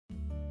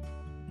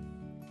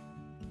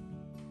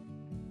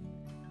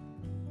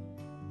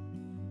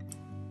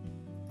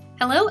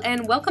Hello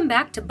and welcome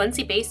back to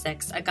Buncee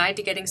Basics, a guide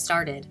to getting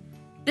started.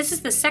 This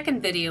is the second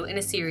video in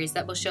a series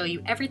that will show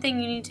you everything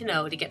you need to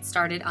know to get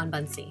started on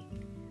Buncee.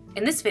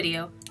 In this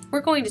video,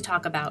 we're going to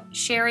talk about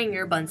sharing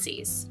your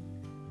Buncees.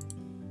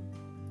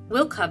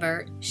 We'll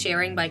cover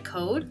sharing by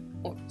code,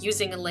 or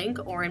using a link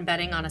or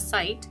embedding on a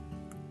site,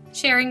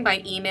 sharing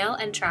by email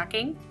and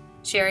tracking,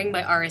 sharing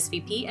by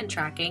Rsvp and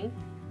tracking,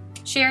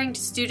 sharing to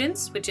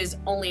students, which is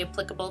only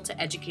applicable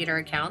to educator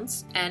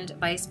accounts, and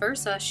vice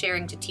versa,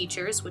 sharing to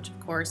teachers, which of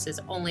course is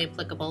only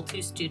applicable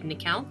to student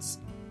accounts,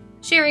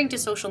 sharing to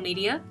social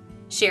media,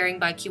 sharing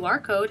by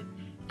QR code,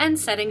 and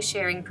setting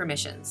sharing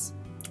permissions.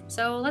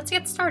 So let's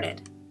get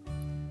started.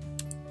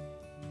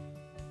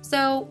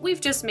 So we've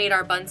just made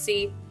our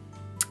Buncee,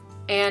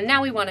 and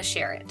now we want to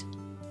share it.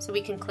 So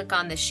we can click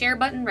on the share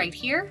button right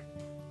here,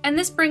 and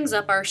this brings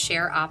up our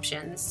share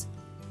options.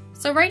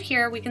 So right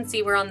here we can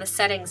see we're on the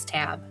settings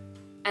tab.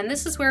 And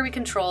this is where we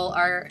control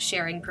our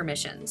sharing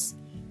permissions.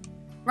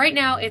 Right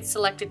now it's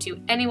selected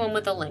to anyone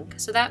with a link,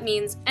 so that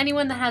means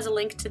anyone that has a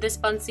link to this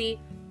Buncee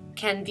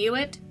can view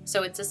it,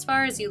 so it's as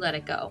far as you let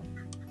it go.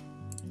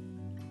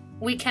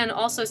 We can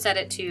also set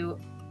it to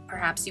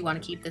perhaps you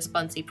want to keep this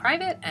Buncee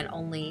private and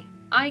only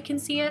I can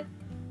see it.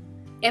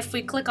 If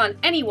we click on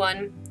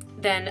anyone,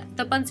 then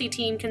the Buncee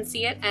team can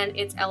see it and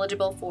it's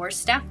eligible for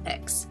staff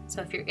picks.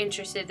 So if you're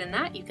interested in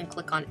that, you can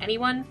click on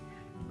anyone.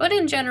 But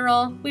in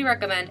general, we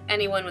recommend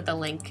anyone with a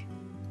link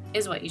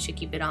is what you should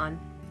keep it on.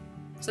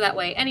 So that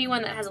way,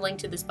 anyone that has a link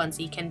to this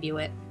Buncee can view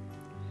it.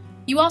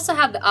 You also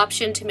have the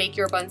option to make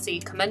your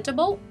Buncee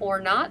commentable or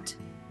not.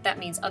 That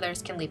means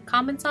others can leave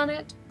comments on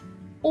it.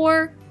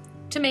 Or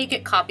to make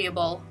it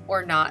copyable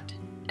or not.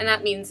 And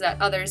that means that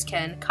others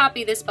can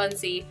copy this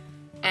Buncee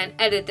and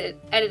edit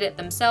it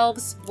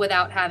themselves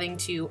without having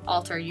to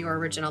alter your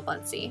original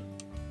Buncee.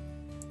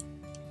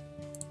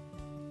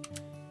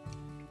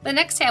 The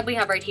next tab we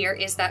have right here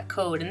is that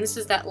code, and this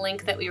is that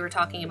link that we were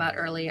talking about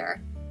earlier.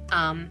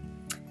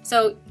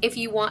 So if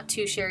you want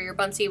to share your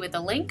Buncee with a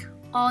link,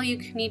 all you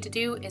need to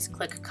do is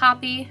click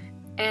copy,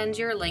 and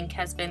your link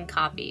has been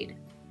copied.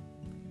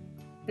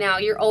 Now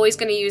you're always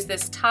going to use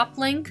this top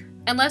link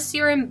unless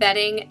you're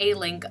embedding a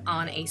link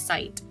on a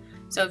site.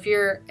 So if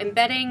you're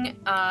embedding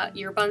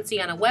your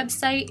Buncee on a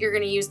website, you're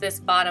going to use this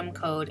bottom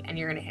code and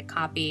you're going to hit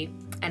copy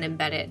and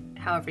embed it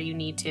however you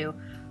need to.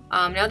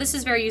 Now this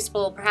is very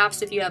useful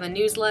perhaps if you have a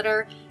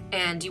newsletter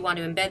and you want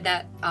to embed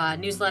that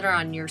newsletter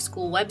on your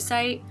school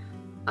website,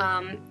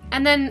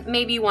 and then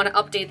maybe you want to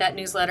update that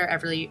newsletter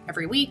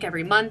every week,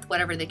 every month,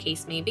 whatever the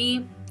case may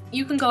be.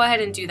 You can go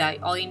ahead and do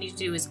that. All you need to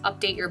do is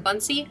update your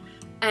Buncee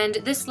and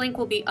this link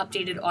will be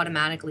updated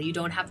automatically. You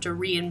don't have to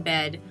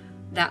re-embed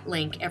that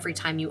link every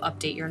time you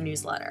update your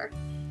newsletter.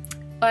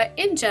 But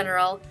in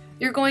general,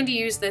 you're going to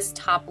use this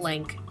top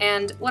link,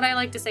 and what I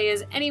like to say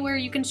is anywhere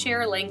you can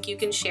share a link, you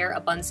can share a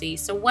Buncee.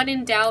 So when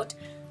in doubt,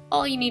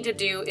 all you need to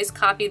do is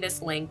copy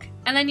this link,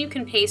 and then you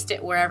can paste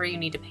it wherever you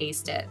need to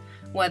paste it,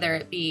 whether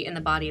it be in the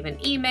body of an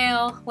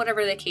email,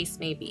 whatever the case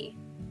may be.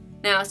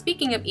 Now,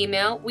 speaking of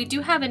email, we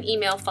do have an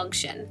email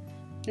function.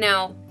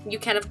 Now, you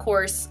can, of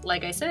course,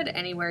 like I said,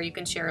 anywhere you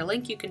can share a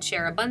link, you can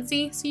share a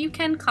Buncee, so you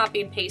can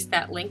copy and paste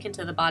that link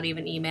into the body of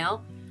an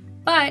email.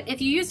 But if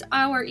you use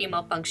our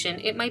email function,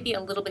 it might be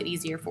a little bit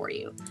easier for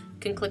you. You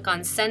can click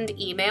on Send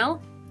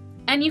Email,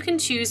 and you can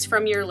choose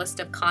from your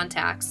list of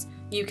contacts.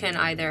 You can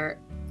either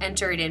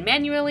enter it in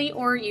manually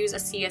or use a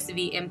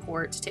CSV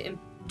import to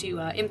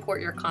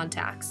import your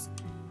contacts.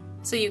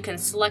 So you can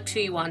select who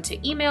you want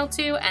to email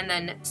to and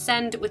then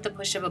send with the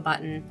push of a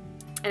button,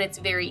 and it's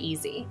very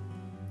easy.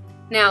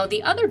 Now,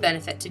 the other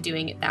benefit to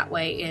doing it that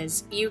way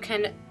is you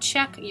can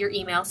check your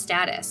email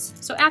status.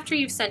 So after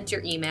you've sent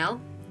your email,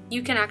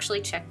 you can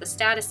actually check the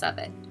status of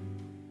it.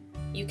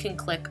 You can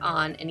click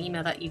on an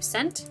email that you've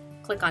sent,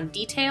 click on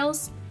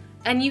details,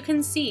 and you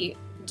can see,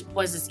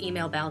 was this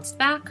email bounced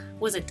back?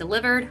 Was it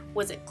delivered?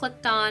 Was it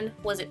clicked on?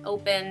 Was it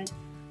opened?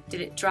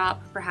 Did it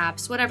drop,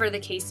 perhaps? Whatever the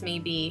case may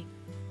be.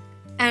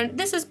 And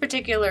this is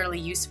particularly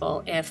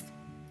useful if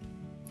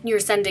you're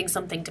sending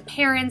something to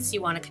parents,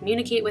 you want to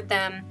communicate with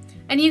them,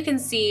 and you can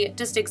see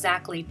just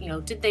exactly,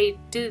 did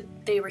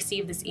they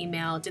receive this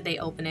email? Did they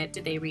open it?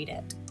 Did they read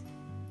it?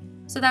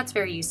 So that's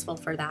very useful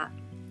for that.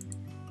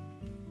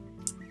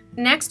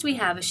 Next, we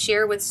have a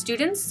Share with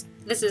Students.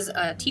 This is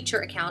a teacher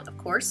account, of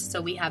course, so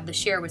we have the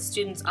Share with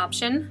Students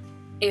option.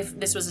 If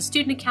this was a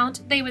student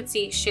account, they would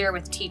see Share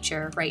with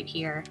Teacher right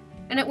here,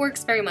 and it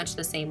works very much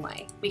the same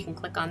way. We can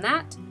click on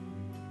that,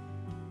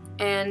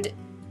 and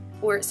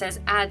where it says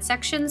Add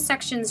Sections,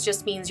 sections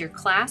just means your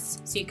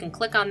class, so you can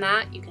click on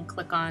that, you can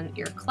click on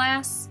your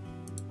class,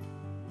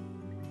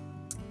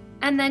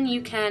 and then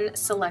you can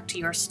select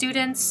your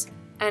students,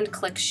 and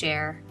click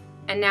share,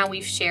 and now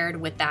we've shared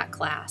with that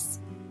class.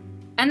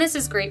 And this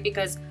is great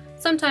because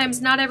sometimes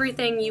not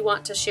everything you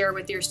want to share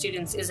with your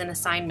students is an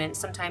assignment.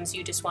 Sometimes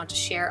you just want to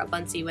share a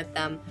Buncee with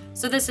them,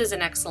 so this is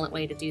an excellent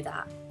way to do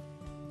that.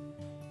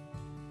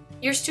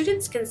 Your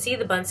students can see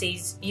the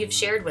Buncees you've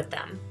shared with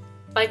them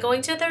by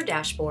going to their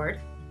dashboard,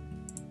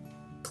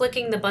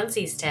 clicking the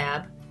Buncees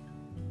tab,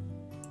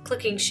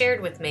 clicking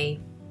Shared with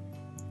Me,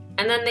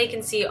 and then they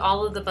can see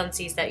all of the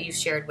Buncees that you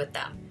shared with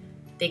them.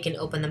 They can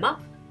open them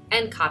up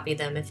and copy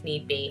them if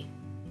need be.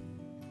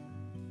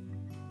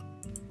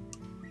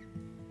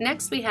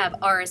 Next, we have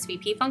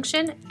Rsvp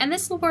function, and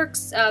this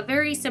works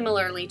very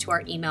similarly to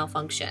our email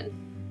function.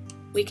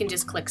 We can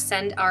just click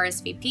Send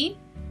Rsvp,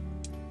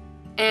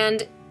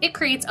 and it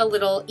creates a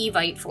little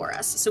evite for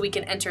us. So we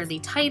can enter the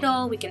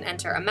title, we can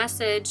enter a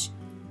message,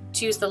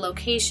 choose the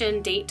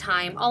location, date,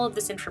 time, all of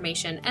this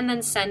information, and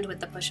then send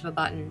with the push of a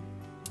button.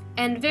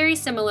 And very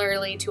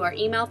similarly to our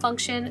email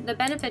function, the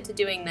benefit to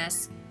doing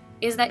this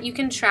is that you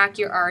can track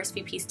your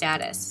Rsvp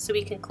status. So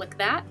we can click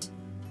that,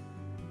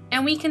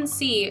 and we can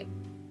see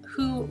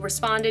who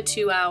responded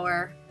to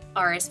our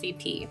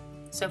Rsvp.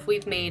 So if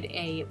we've made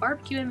a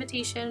barbecue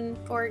invitation,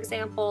 for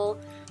example,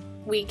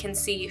 we can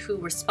see who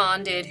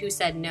responded, who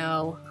said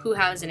no, who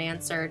hasn't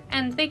answered,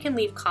 and they can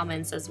leave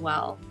comments as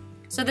well.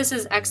 So this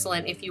is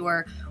excellent if you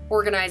are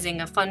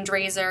organizing a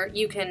fundraiser.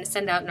 You can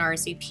send out an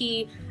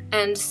Rsvp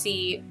and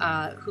see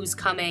who's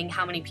coming,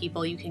 how many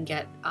people you can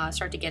get,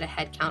 start to get a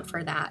head count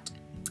for that,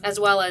 as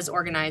well as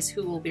organize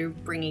who will be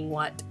bringing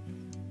what.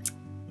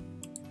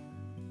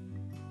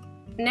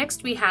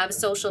 Next, we have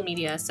social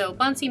media. So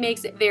Buncee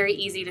makes it very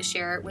easy to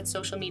share with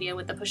social media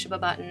with the push of a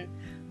button.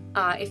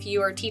 If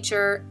you're a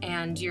teacher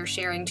and you're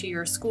sharing to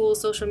your school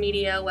social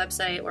media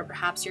website, or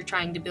perhaps you're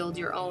trying to build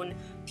your own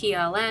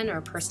PLN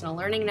or personal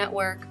learning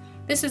network,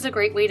 this is a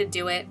great way to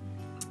do it.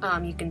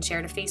 You can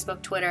share to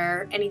Facebook,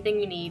 Twitter, anything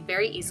you need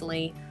very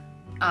easily.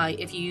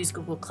 If you use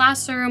Google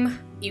Classroom,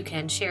 you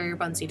can share your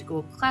Buncee to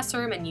Google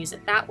Classroom and use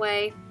it that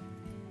way.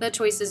 The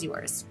choice is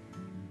yours.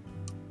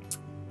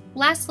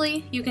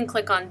 Lastly, you can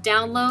click on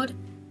Download,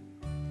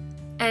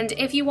 and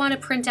if you want to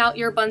print out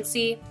your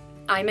Buncee,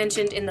 I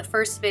mentioned in the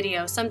first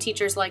video, some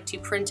teachers like to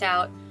print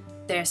out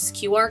this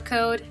QR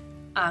code,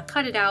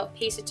 cut it out,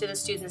 paste it to the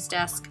student's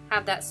desk,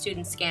 have that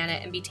student scan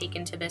it and be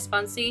taken to this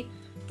Buncee.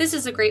 This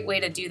is a great way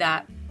to do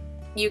that.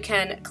 You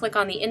can click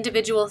on the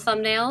individual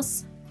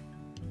thumbnails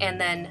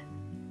and then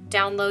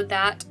download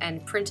that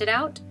and print it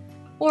out,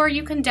 or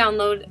you can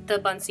download the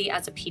Buncee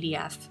as a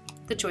PDF.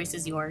 The choice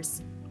is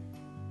yours.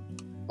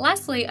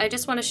 Lastly, I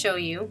just want to show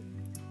you,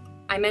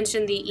 I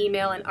mentioned the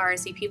email and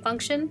Rsvp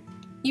function.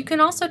 You can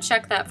also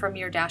check that from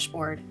your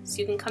dashboard. So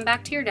you can come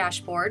back to your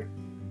dashboard.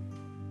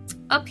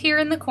 Up here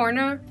in the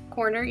corner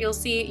you'll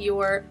see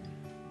your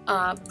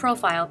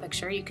profile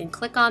picture. You can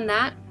click on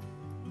that,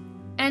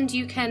 and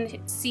you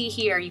can see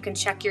here, you can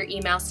check your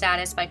email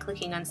status by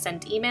clicking on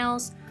Send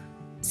Emails.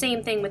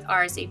 Same thing with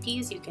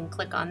Rsvps, you can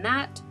click on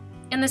that,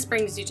 and this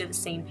brings you to the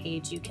same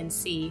page. You can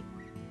see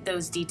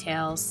those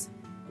details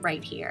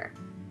right here.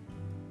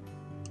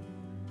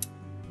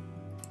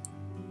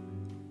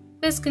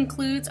 This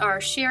concludes our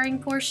sharing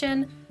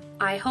portion.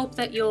 I hope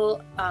that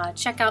you'll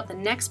check out the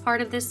next part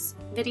of this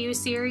video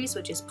series,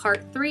 which is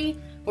part 3,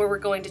 where we're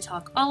going to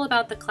talk all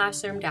about the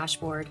classroom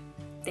dashboard.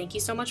 Thank you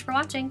so much for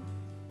watching.